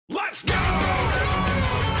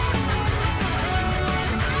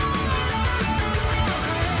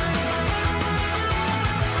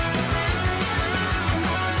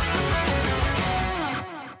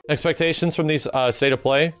Expectations from these state of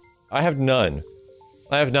play? I have none.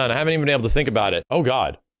 I have none. I haven't even been able to think about it. Oh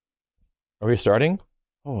god. Are we starting?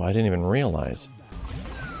 Oh, I didn't even realize.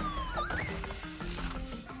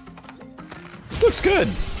 This looks good.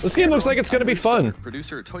 This game looks like it's gonna be fun.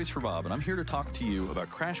 Producer at Toys for Bob, and I'm here to talk to you about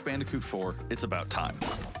Crash Bandicoot 4. It's about time.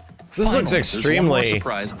 This Finally, looks there's one extremely... more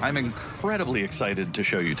surprise I'm incredibly excited to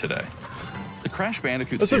show you today. The Crash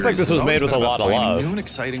Bandicoot This looks like this was made with a lot of love. New and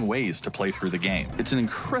exciting ways to play through the game. It's an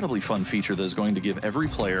incredibly fun feature that is going to give every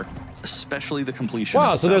player, especially the completionists. Wow,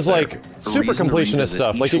 so there's like super completionist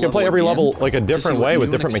stuff. Like you can play every level like a different way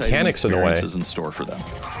with different mechanics in a way. In store for them.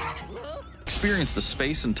 Experience the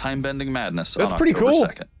space and time-bending madness. That's pretty cool.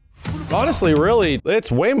 2nd. Honestly, really,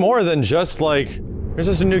 it's way more than just like, here's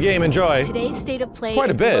just a new game, enjoy. Today's State of Play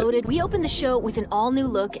is loaded. We open the show with an all-new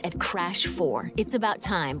look at Crash 4. It's About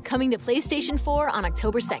Time, coming to PlayStation 4 on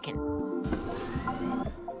October 2nd.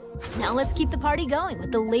 Now let's keep the party going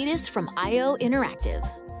with the latest from IO Interactive.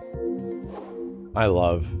 I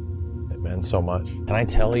love Hitman so much. Can I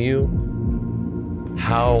tell you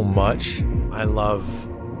how much I love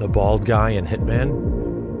the bald guy in Hitman?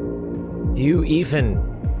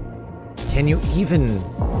 Can you even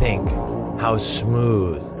think how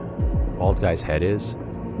smooth bald guy's head is?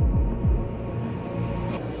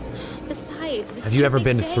 Besides, have you ever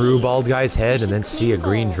been through bald guy's head and then see a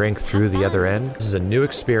green drink through the other end? This is a new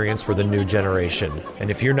experience for the new generation. And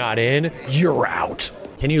if you're not in, you're out.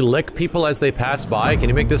 Can you lick people as they pass by? Can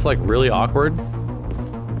you make this like really awkward?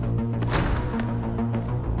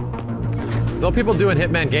 All people do in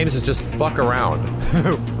Hitman games is just fuck around,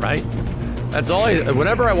 right? That's all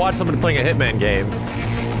whenever I watch somebody playing a Hitman game,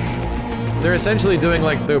 they're essentially doing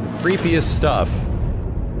like the creepiest stuff.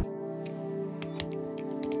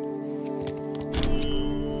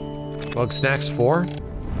 Bug Snacks 4?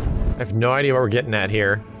 I have no idea what we're getting at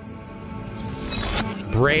here.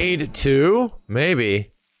 Braid 2?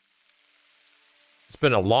 Maybe. It's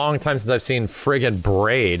been a long time since I've seen friggin'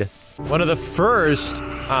 Braid. One of the first,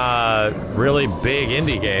 really big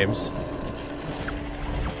indie games.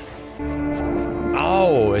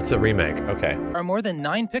 Oh, it's a remake. Okay. There are more than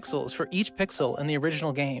 9 pixels for each pixel in the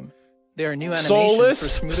original game. There are new animations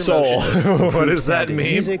Soulless for soul. What does that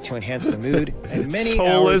mean? Music to enhance the mood, and many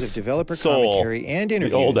Soulless hours of developer soul. commentary and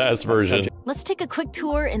interviews. The old-ass version. Let's take a quick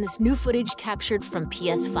tour in this new footage captured from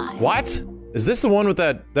PS5. What? Is this the one with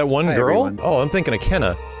that one Hi, girl? everyone. Oh, I'm thinking of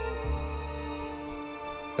Kenna.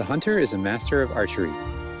 The hunter is a master of archery.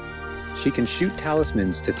 She can shoot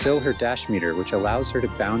talismans to fill her dash meter, which allows her to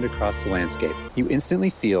bound across the landscape. You instantly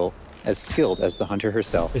feel as skilled as the hunter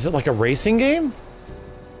herself. Is it like a racing game?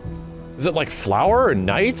 Is it like Flower or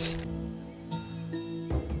Knights?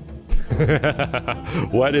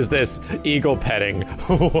 What is this? Eagle petting.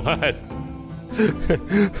 What?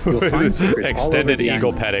 You'll find secrets Extended all over the eagle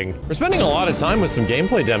island. petting. We're spending a lot of time with some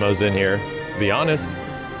gameplay demos in here, to be honest.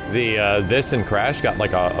 This and Crash got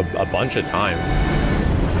like a bunch of time.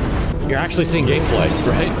 You're actually seeing gameplay,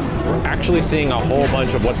 right? We're actually seeing a whole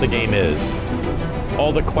bunch of what the game is.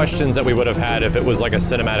 All the questions that we would have had if it was like a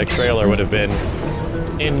cinematic trailer would have been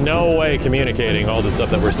in no way communicating all the stuff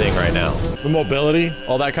that we're seeing right now. The mobility,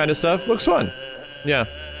 all that kind of stuff, looks fun. Yeah,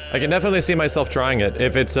 I can definitely see myself trying it.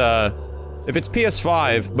 If it's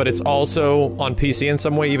PS5, but it's also on PC in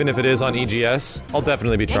some way, even if it is on EGS, I'll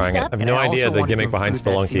definitely be trying it. I have no idea the gimmick behind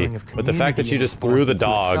Spelunky, but the fact that you just threw the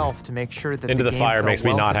dog into the fire makes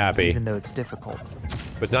me not happy. Even though it's difficult.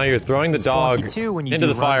 But now you're throwing the dog into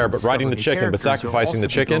the fire, but riding the chicken, but sacrificing the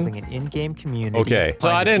chicken? Okay, so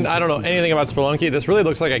I don't know anything about Spelunky. This really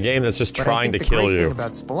looks like a game that's just trying to kill you.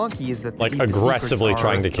 Like, aggressively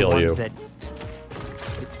trying to kill you.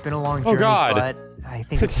 It's been a long journey, but I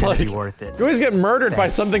think it's gonna be worth it. You always get murdered by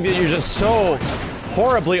something that you're just so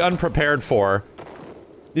horribly unprepared for.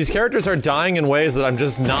 These characters are dying in ways that I'm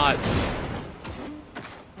just not...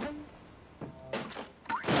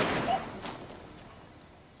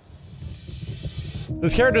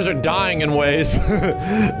 These characters are dying in ways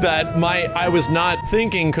that I was not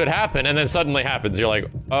thinking could happen, and then suddenly happens. You're like,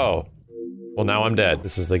 oh, well now I'm dead.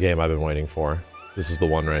 This is the game I've been waiting for. This is the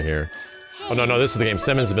one right here. Oh no, this is the game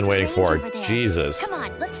Simmons has been waiting for. Jesus. Come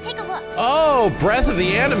on, let's take a look. Oh, Breath of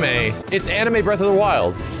the Anime. It's anime Breath of the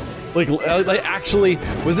Wild. Like actually,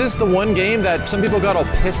 was this the one game that some people got all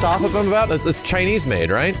pissed off of him about? It's Chinese made,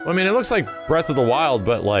 right? I mean, it looks like Breath of the Wild,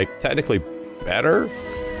 but like technically better.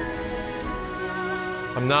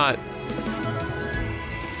 I'm not...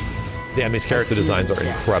 Damn, these character designs are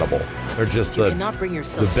incredible. They're just the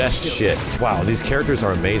best shit. Wow, these characters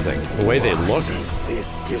are amazing. The way they look,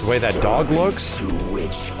 the way that dog looks,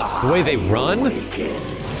 the way they run,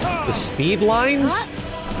 the speed lines.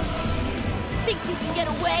 Think you can get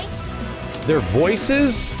away? Their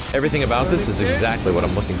voices, everything about this is exactly what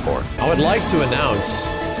I'm looking for. I would like to announce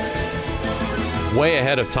way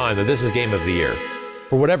ahead of time that this is Game of the Year.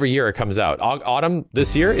 For whatever year it comes out. Autumn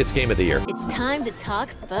this year, it's Game of the Year. It's time to talk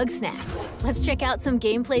Bug Snacks. Let's check out some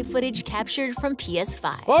gameplay footage captured from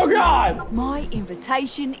PS5. Oh God! My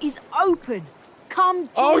invitation is open. Come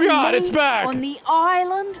oh join God, me it's back! on the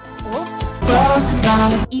island of Bug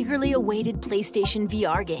Snacks. Eagerly awaited PlayStation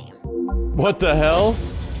VR game. What the hell?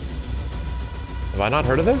 Have I not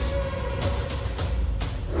heard of this?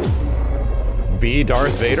 Be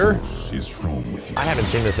Darth Vader? I haven't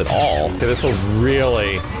seen this at all. Okay, this will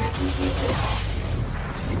really...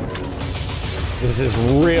 This is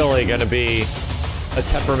really gonna be a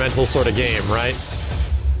temperamental sort of game, right?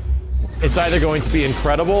 It's either going to be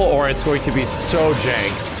incredible or it's going to be so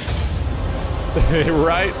jank.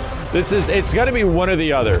 Right? It's gonna be one or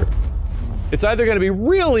the other. It's either gonna be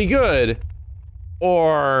really good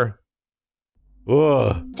or...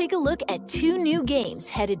 Ugh. Take a look at 2 new games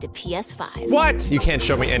headed to PS5. What? You can't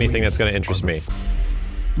show me anything that's gonna interest me.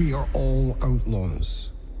 We are all outlaws.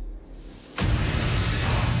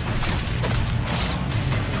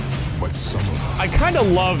 But some of us I kind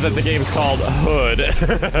of love that the game's called Hood.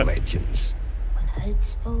 legends.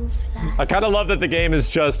 I kind of love that the game is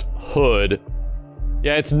just Hood.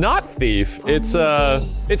 Yeah, it's not Thief. It's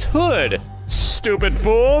Hood. Stupid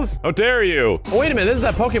fools! How dare you? Oh, wait a minute, this is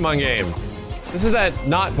that Pokemon game. This is that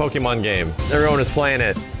not Pokemon game. Everyone was playing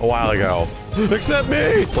it a while ago. Except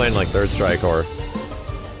me! Playing like Third Strike or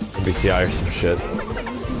BCI or some shit.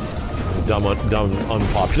 Dumb,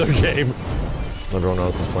 unpopular game. Everyone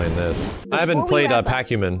else is playing this. I haven't played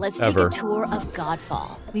Pac-Human ever. Let's take a tour of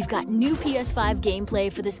Godfall. We've got new PS5 gameplay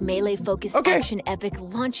for this melee-focused action epic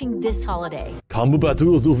launching this holiday. Come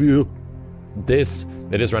battle of you. This,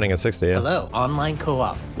 it is running at 60, yeah. Hello, online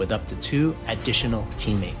co-op with up to 2 additional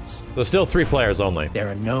teammates. So still 3 players only. There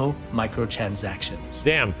are no microtransactions.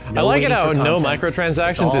 Damn, No I like it waiting how for no content.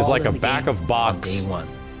 microtransactions It's is all like in a the back game of box on day 1.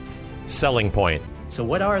 selling point. So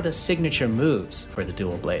what are the signature moves for the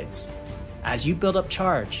dual blades? As you build up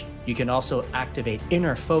charge, you can also activate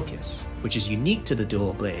Inner Focus, which is unique to the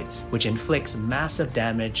dual blades, which inflicts massive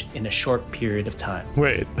damage in a short period of time.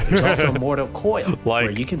 Wait. There's also Mortal Coil, like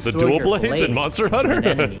where you can the throw dual your blades blade in Monster to an Hunter?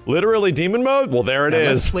 enemy. Literally demon mode? Well, there it Now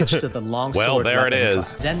let's is. switch to the long Well, sword there it weapon is.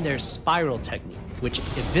 class. Then there's Spiral Technique, which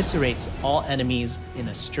eviscerates all enemies in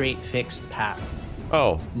a straight fixed path.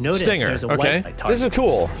 Oh, Notice Stinger. there's a Okay, white this is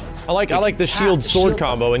cool. I like the shield sword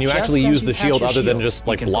combo, and you actually use the shield other than just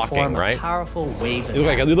like blocking, right? Powerful wave You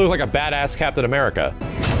look like a badass Captain America.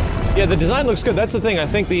 Yeah, the design looks good. That's the thing. I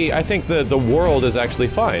think the world is actually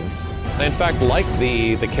fine. I in fact like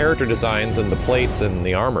the character designs and the plates and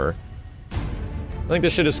the armor. I think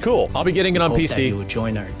this shit is cool. I'll be getting it on PC. That you would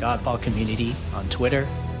join our Godfall community on Twitter,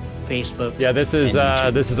 Facebook. Yeah, this is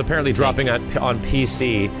apparently dropping on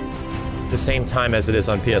PC the same time as it is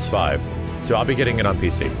on PS5. So I'll be getting it on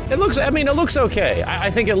PC. It looks okay. I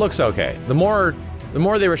think it looks okay. The more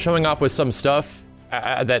they were showing off with some stuff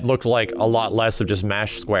that looked like a lot less of just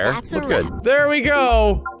mash square. Looked good. There we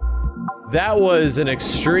go. That was a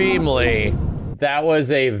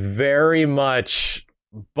very much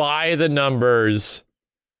by the numbers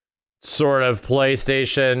sort of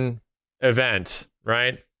PlayStation event,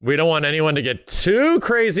 right? We don't want anyone to get too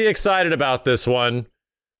crazy excited about this one.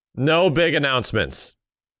 No big announcements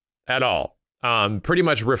at all. Pretty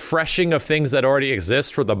much refreshing of things that already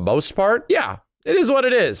exist for the most part. Yeah, it is what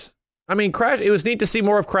it is. I mean, Crash, it was neat to see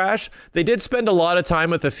more of Crash. They did spend a lot of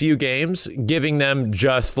time with a few games, giving them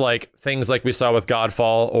just like things like we saw with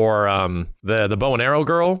Godfall or the bow and arrow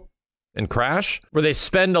girl in Crash, where they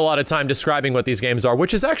spend a lot of time describing what these games are,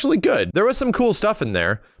 which is actually good. There was some cool stuff in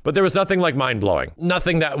there, but there was nothing like mind-blowing.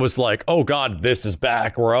 Nothing that was like, oh God, this is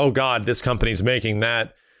back, or oh God, this company's making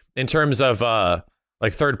that. In terms of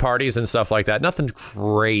like third parties and stuff like that, nothing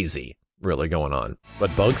crazy really going on.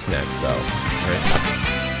 But Bug Snacks though, right?